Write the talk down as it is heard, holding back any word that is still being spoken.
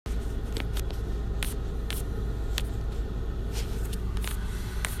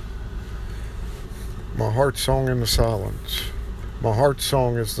My heart song in the silence. My heart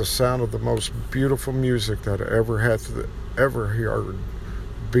song is the sound of the most beautiful music that ever heard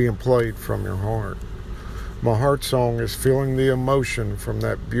being played from your heart. My heart song is feeling the emotion from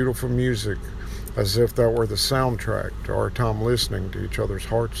that beautiful music as if that were the soundtrack to our time listening to each other's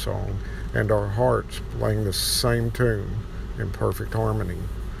heart song and our hearts playing the same tune in perfect harmony.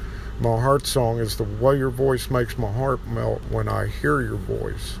 My heart song is the way your voice makes my heart melt when I hear your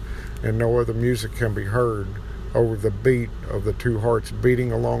voice, and no other music can be heard over the beat of the two hearts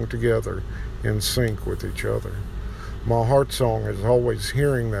beating along together in sync with each other. My heart song is always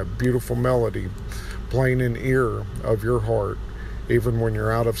hearing that beautiful melody playing in ear of your heart, even when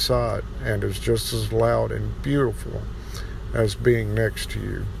you're out of sight, and is just as loud and beautiful as being next to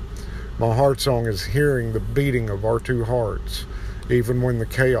you. My heart song is hearing the beating of our two hearts, even when the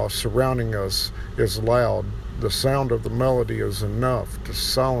chaos surrounding us is loud. The sound of the melody is enough to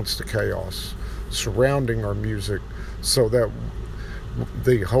silence the chaos surrounding our music so that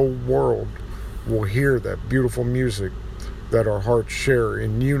the whole world will hear that beautiful music that our hearts share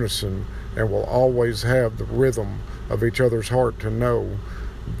in unison, and will always have the rhythm of each other's heart to know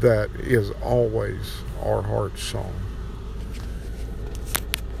that is always our heart song.